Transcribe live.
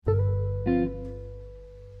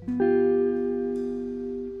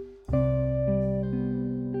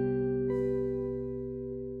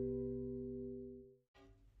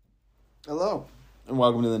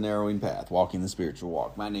welcome to The Narrowing Path, Walking the Spiritual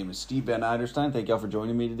Walk. My name is Steve Van Eiderstein. Thank y'all for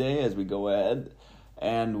joining me today as we go ahead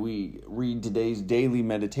and we read today's daily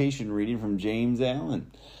meditation reading from James Allen.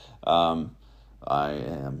 I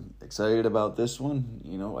am excited about this one.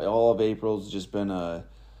 You know, all of April's just been a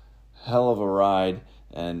hell of a ride,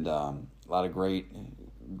 and a lot of great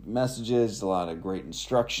messages, a lot of great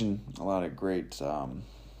instruction, a lot of great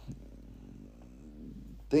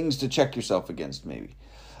things to check yourself against, maybe.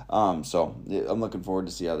 So I'm looking forward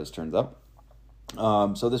to see how this turns up.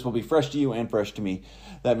 So this will be fresh to you and fresh to me.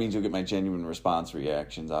 That means you'll get my genuine response,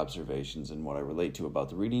 reactions, observations, and what I relate to about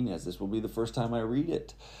the reading, as this will be the first time I read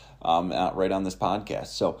it out right on this podcast.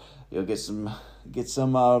 So you'll get some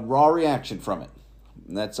raw reaction from it,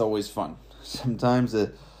 and that's always fun. Sometimes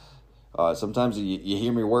you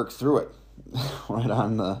hear me work through it right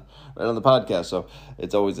on the podcast. So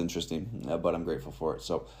it's always interesting, but I'm grateful for it.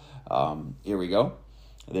 So here we go.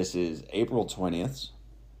 This is April 20th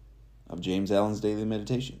of James Allen's Daily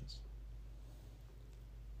Meditations.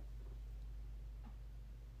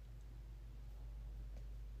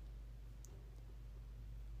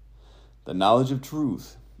 The knowledge of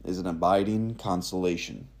truth is an abiding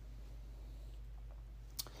consolation.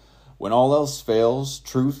 When all else fails,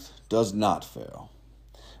 truth does not fail.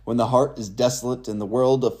 When the heart is desolate and the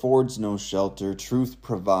world affords no shelter, truth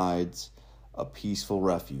provides a peaceful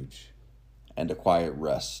refuge and a quiet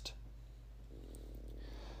rest.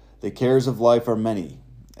 The cares of life are many,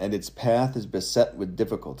 and its path is beset with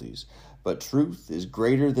difficulties, but truth is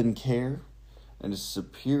greater than care and is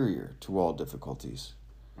superior to all difficulties.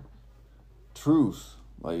 Truth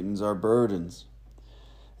lightens our burdens.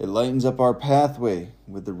 It lightens up our pathway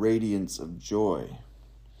with the radiance of joy.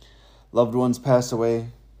 Loved ones pass away,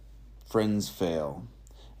 friends fail,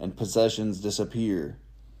 and possessions disappear.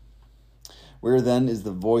 Where then is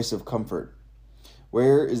the voice of comfort?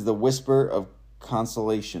 Where is the whisper of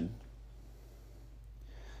consolation?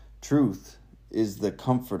 Truth is the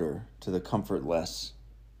comforter to the comfortless,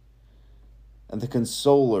 and the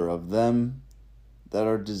consoler of them that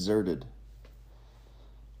are deserted.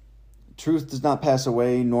 Truth does not pass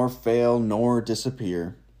away, nor fail, nor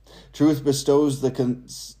disappear. Truth bestows the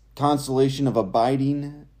consolation of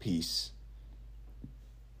abiding peace.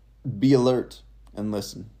 Be alert and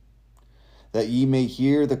listen, that ye may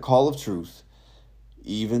hear the call of truth,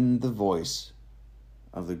 even the voice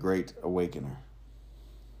of the great awakener.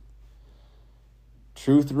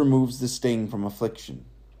 Truth removes the sting from affliction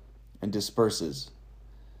and disperses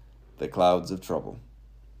the clouds of trouble.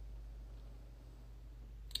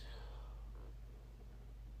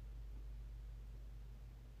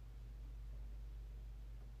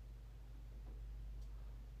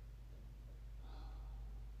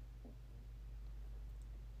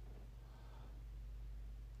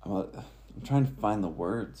 I'm trying to find the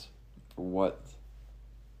words for what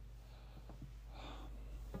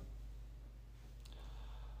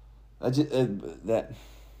that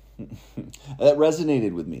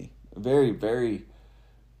resonated with me very, very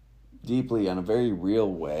deeply in a very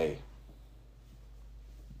real way.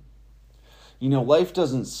 You know, life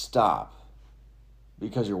doesn't stop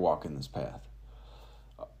because you're walking this path.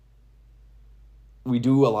 We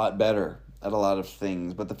do a lot better at a lot of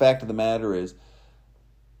things, but the fact of the matter is,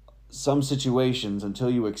 some situations, until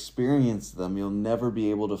you experience them, you'll never be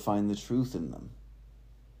able to find the truth in them.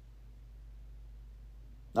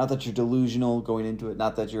 Not that you're delusional going into it,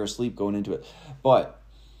 not that you're asleep going into it, but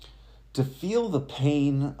to feel the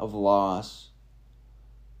pain of loss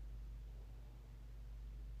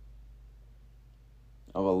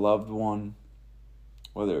of a loved one,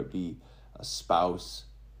 whether it be a spouse,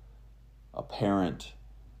 a parent,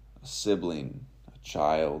 a sibling, a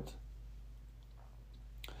child,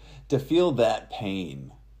 to feel that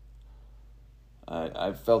pain,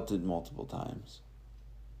 I've felt it multiple times.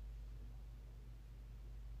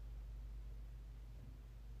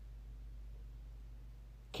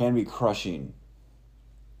 Can be crushing.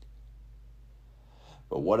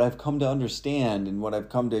 But what I've come to understand and what I've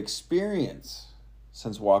come to experience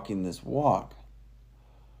since walking this walk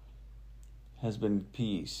has been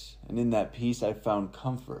peace. And in that peace, I've found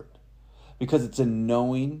comfort. Because it's a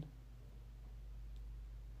knowing,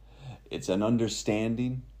 it's an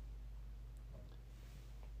understanding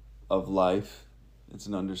of life. It's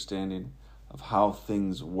an understanding of how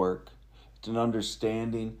things work. It's an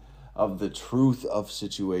understanding of the truth of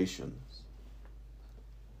situations.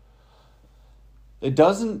 It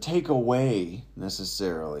doesn't take away,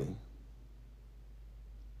 necessarily,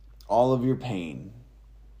 all of your pain.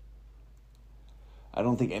 I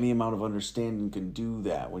don't think any amount of understanding can do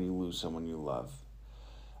that when you lose someone you love.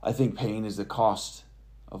 I think pain is the cost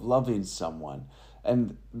of loving someone.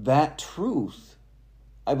 And that truth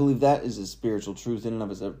I believe that is a spiritual truth in and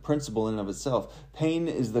of itself, a principle in and of itself. Pain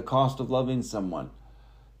is the cost of loving someone,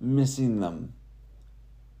 missing them,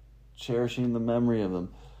 cherishing the memory of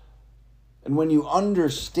them. And when you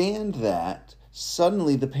understand that,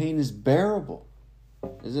 suddenly the pain is bearable,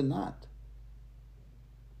 is it not?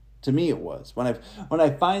 To me it was. When I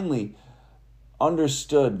finally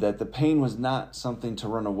understood that the pain was not something to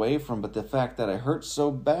run away from, but the fact that I hurt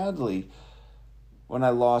so badly when I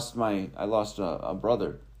lost a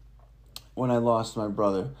brother. When I lost my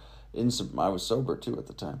brother, I was sober too at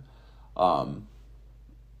the time.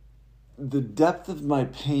 The depth of my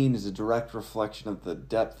pain is a direct reflection of the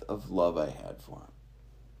depth of love I had for him.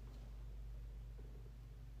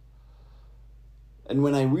 And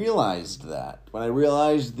when I realized that, when I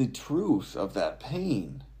realized the truth of that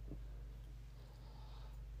pain,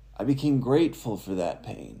 I became grateful for that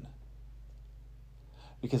pain.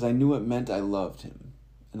 Because I knew it meant I loved him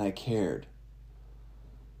and I cared.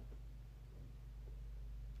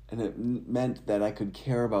 And it meant that I could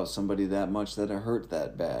care about somebody that much, that it hurt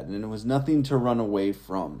that bad. And it was nothing to run away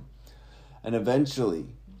from. And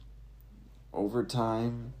eventually, over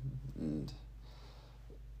time and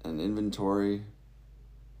inventory,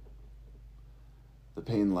 the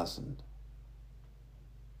pain lessened.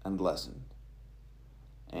 And lessened.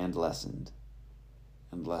 And lessened.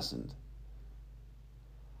 And lessened.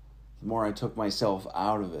 The more I took myself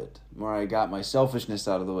out of it, the more I got my selfishness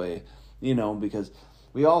out of the way, because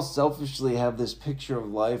we all selfishly have this picture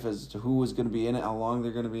of life as to who is going to be in it, how long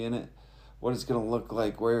they're going to be in it, what it's going to look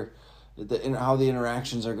like, how the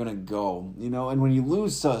interactions are going to go, And when you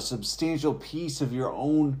lose a substantial piece of your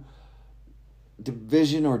own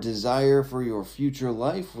vision or desire for your future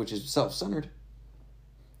life, which is self-centered,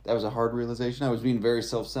 that was a hard realization. I was being very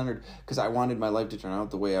self-centered because I wanted my life to turn out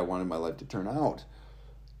the way I wanted my life to turn out.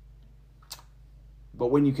 But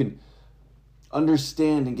when you can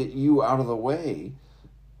understand and get you out of the way,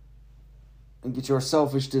 and get your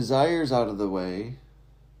selfish desires out of the way,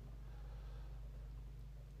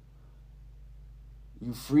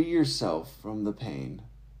 you free yourself from the pain.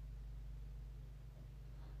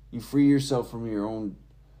 You free yourself from your own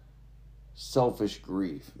selfish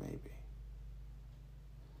grief, maybe.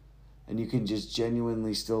 And you can just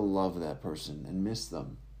genuinely still love that person and miss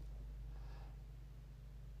them.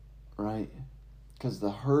 Right? Because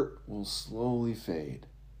the hurt will slowly fade.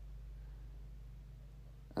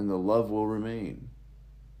 And the love will remain.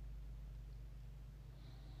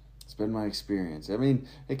 It's been my experience. I mean,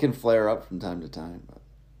 it can flare up from time to time, but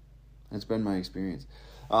it's been my experience.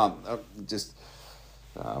 I just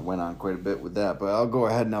went on quite a bit with that, but I'll go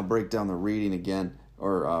ahead and I'll break down the reading again,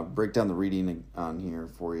 or break down the reading on here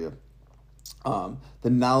for you. The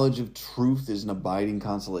knowledge of truth is an abiding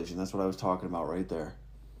consolation. That's what I was talking about right there,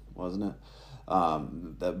 wasn't it?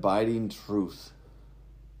 The abiding truth.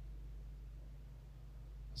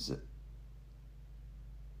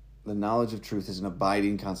 The knowledge of truth is an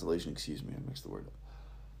abiding consolation. Excuse me, I mixed the word up.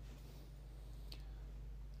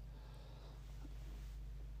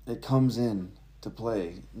 It comes in to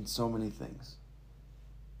play in so many things.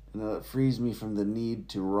 And it frees me from the need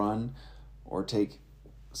to run or take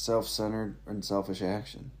self-centered and selfish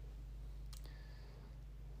action.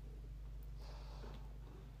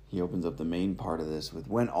 He opens up the main part of this with,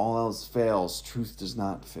 when all else fails, truth does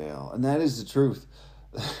not fail. And that is the truth.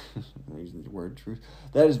 I'm using the word truth.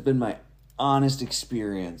 That has been my honest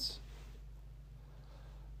experience.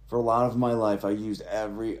 For a lot of my life, I used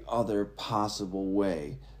every other possible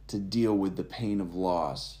way to deal with the pain of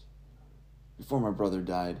loss. Before my brother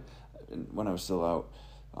died, when I was still out,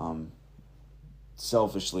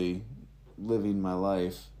 selfishly living my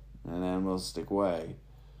life in an animalistic way.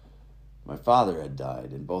 My father had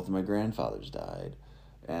died, and both of my grandfathers died.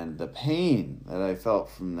 And the pain that I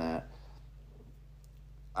felt from that,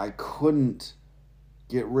 I couldn't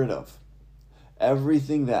get rid of.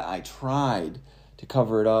 Everything that I tried to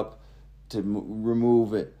cover it up, to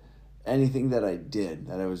remove it, anything that I did,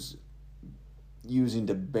 that I was using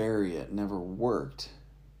to bury it, never worked.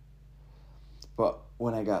 But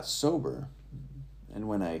when I got sober, and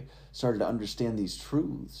when I started to understand these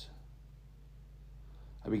truths,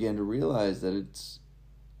 I began to realize that it's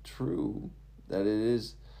true, that it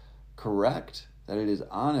is correct, that it is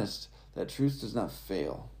honest, that truth does not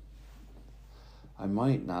fail. I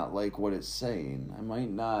might not like what it's saying. I might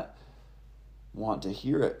not want to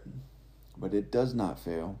hear it, but it does not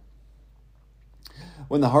fail.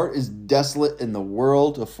 When the heart is desolate and the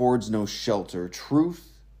world affords no shelter,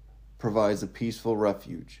 truth provides a peaceful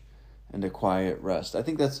refuge and a quiet rest. I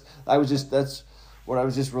think that's what I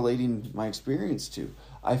was just relating my experience to.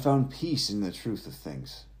 I found peace in the truth of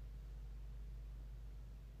things.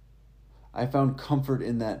 I found comfort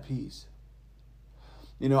in that peace.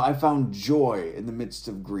 I found joy in the midst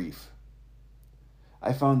of grief.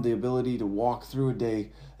 I found the ability to walk through a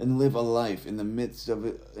day and live a life in the midst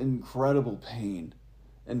of incredible pain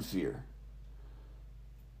and fear.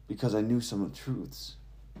 Because I knew some truths.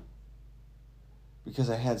 Because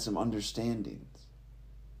I had some understandings.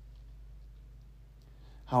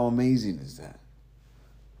 How amazing is that?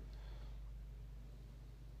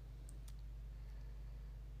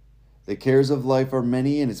 The cares of life are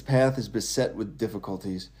many, and its path is beset with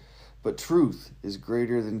difficulties. But truth is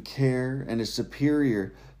greater than care and is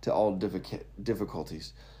superior to all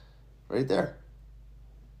difficulties. Right there.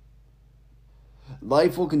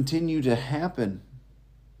 Life will continue to happen.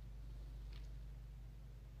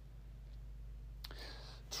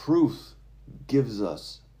 Truth gives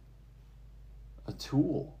us a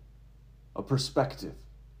tool, a perspective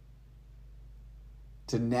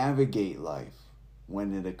to navigate life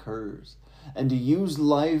when it occurs, and to use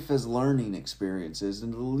life as learning experiences,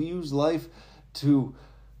 and to use life to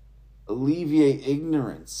alleviate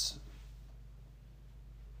ignorance,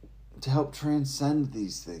 to help transcend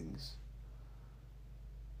these things.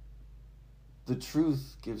 The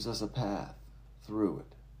truth gives us a path through it.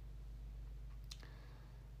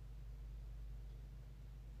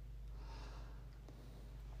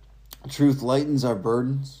 Truth lightens our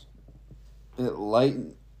burdens. It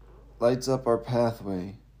lights up our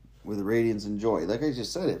pathway with radiance and joy. Like I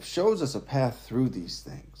just said, it shows us a path through these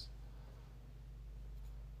things.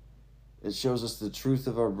 It shows us the truth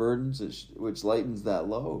of our burdens, which lightens that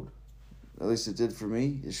load. At least it did for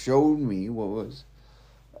me. It showed me what was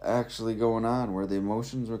actually going on, where the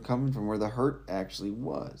emotions were coming from, where the hurt actually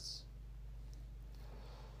was.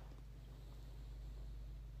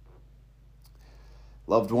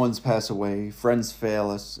 Loved ones pass away, friends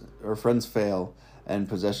fail, and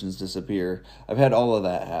possessions disappear. I've had all of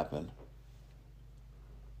that happen.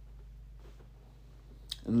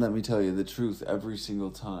 And let me tell you the truth, every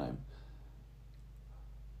single time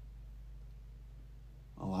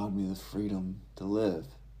allowed me the freedom to live.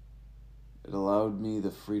 It allowed me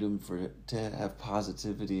the freedom to have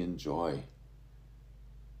positivity and joy.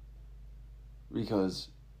 Because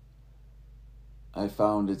I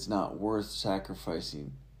found it's not worth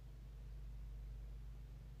sacrificing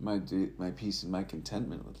my peace and my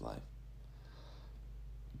contentment with life.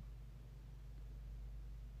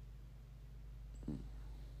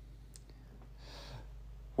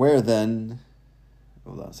 Where then,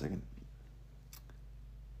 hold on a second.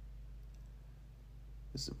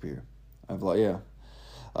 Disappear.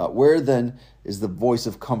 Where then is the voice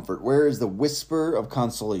of comfort? Where is the whisper of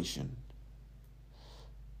consolation?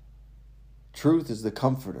 Truth is the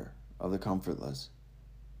comforter of the comfortless.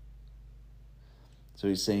 So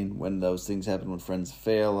he's saying when those things happen, when friends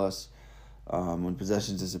fail us, when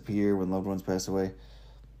possessions disappear, when loved ones pass away,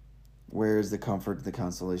 where is the comfort, the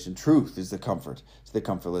consolation? Truth is the comfort to the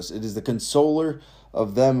comfortless. It is the consoler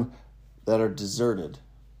of them that are deserted.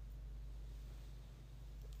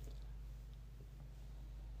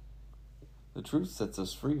 The truth sets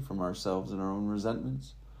us free from ourselves and our own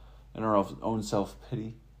resentments, and our own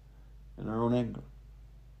self-pity, and our own anger.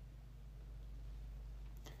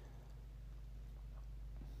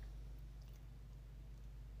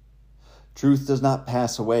 Truth does not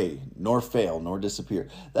pass away, nor fail, nor disappear.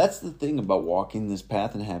 That's the thing about walking this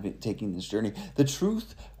path and taking this journey. The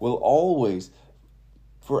truth will always,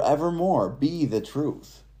 forevermore, be the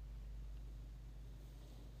truth.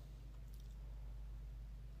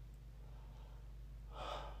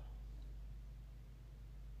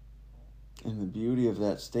 And the beauty of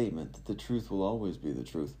that statement, that the truth will always be the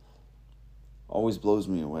truth, always blows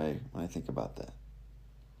me away when I think about that.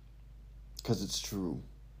 Because it's true.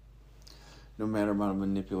 No matter amount of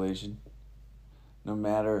manipulation, no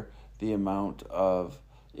matter the amount of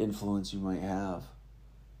influence you might have,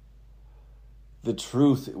 the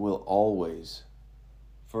truth will always,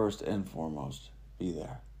 first and foremost, be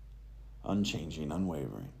there. Unchanging,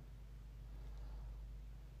 unwavering,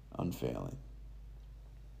 unfailing.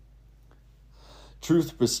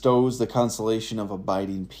 Truth bestows the consolation of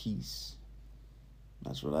abiding peace.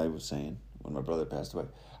 That's what I was saying when my brother passed away.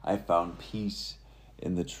 I found peace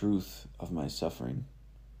in the truth of my suffering.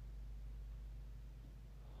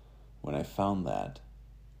 When I found that,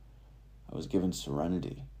 I was given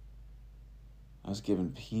serenity. I was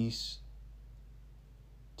given peace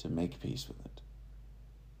to make peace with it.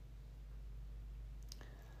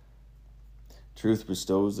 Truth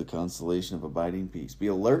bestows the consolation of abiding peace. Be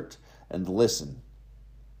alert and listen,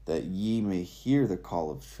 that ye may hear the call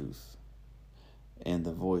of truth and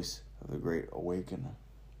the voice of the great awakener.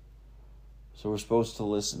 So we're supposed to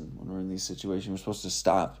listen when we're in these situations. We're supposed to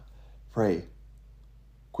stop, Pray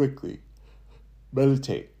quickly.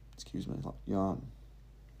 Meditate. Excuse my yawn.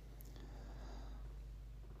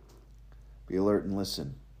 Be alert and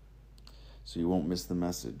listen so you won't miss the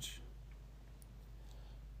message.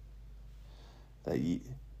 Be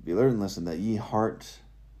alert and listen, that ye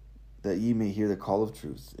may hear the call of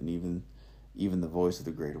truth, and even the voice of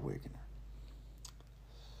the great awakener.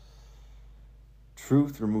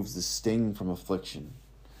 Truth removes the sting from affliction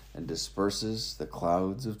and disperses the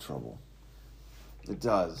clouds of trouble. It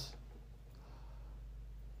does.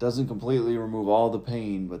 Doesn't completely remove all the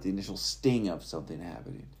pain, but the initial sting of something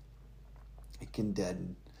happening. It can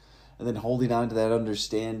deaden. And then holding on to that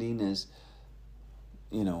understanding as,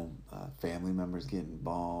 family members get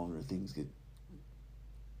involved or things get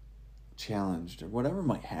challenged or whatever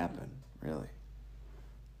might happen, really.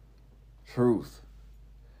 Truth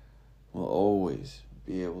will always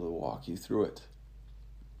be able to walk you through it.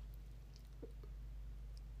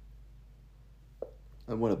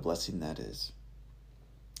 And what a blessing that is.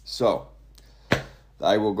 So,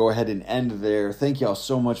 I will go ahead and end there. Thank y'all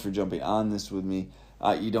so much for jumping on this with me.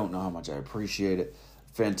 You don't know how much I appreciate it.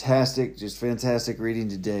 Fantastic reading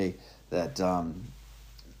today. That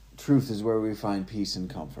truth is where we find peace and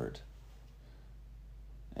comfort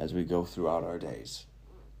as we go throughout our days.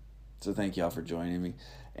 So thank y'all for joining me,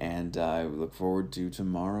 and I look forward to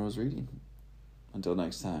tomorrow's reading. Until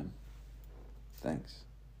next time, thanks.